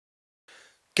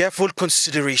Careful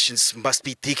considerations must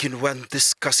be taken when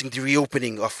discussing the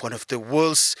reopening of one of the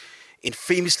world's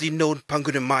infamously known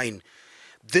Panguna Mine.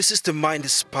 This is the mine that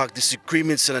sparked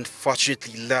disagreements and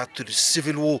unfortunately led to the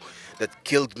civil war that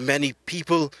killed many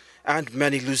people and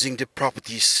many losing their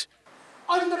properties.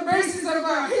 On the basis of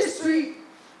our history,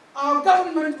 our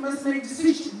government must make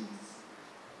decisions.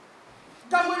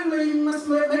 Government must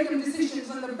make decisions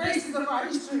on the basis of our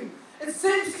history. It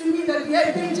seems to me that the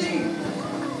APG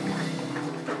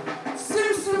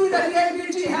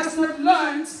has not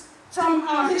learned from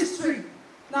our history.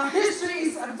 Now, history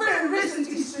is a very recent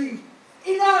history.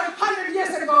 100 years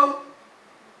ago,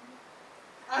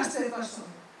 I said that's so.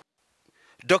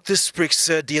 Dr. Spraggs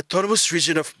said the autonomous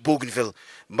region of Bougainville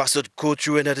must not go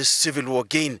through another civil war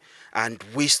again and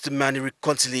waste the many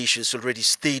reconciliations already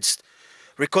staged.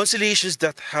 Reconciliations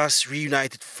that has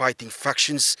reunited fighting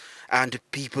factions and the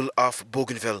people of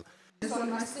Bougainville. So I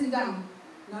must sit down.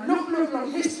 Now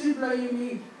look, history blowing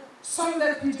me, so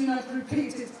that we do not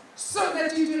repeat it, so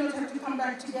that you do not have to come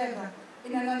back together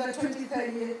in another 20,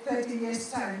 30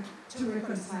 years' time to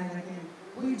reconcile again.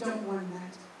 We don't want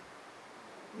that.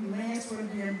 We may as well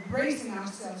be embracing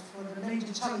ourselves for the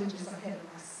major challenges ahead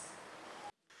of us.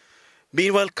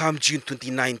 Meanwhile, come June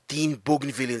 2019,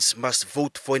 Bougainvillians must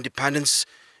vote for independence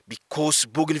because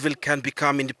Bougainville can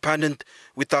become independent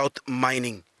without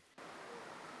mining.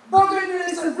 Bougainville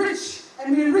is a rich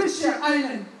and richer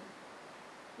island.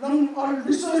 Long all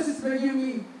resources where you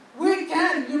mean. We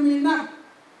can, you mean not.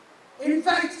 In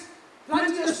fact,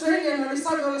 plenty Australia and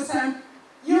South Sam,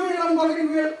 you mean long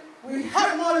Bougainville, we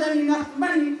have more than enough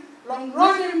money, long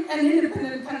running an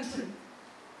independent country.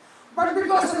 But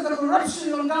because of the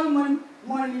corruption of government,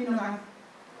 money no have.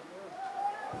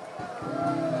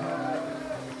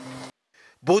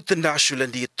 Both the national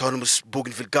and the autonomous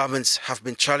Bougainville governments have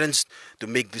been challenged to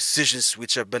make decisions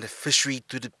which are beneficial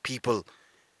to the people.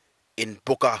 In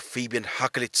Boka, Fabian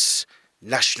Hakelitz,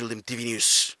 National EMTV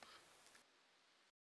News.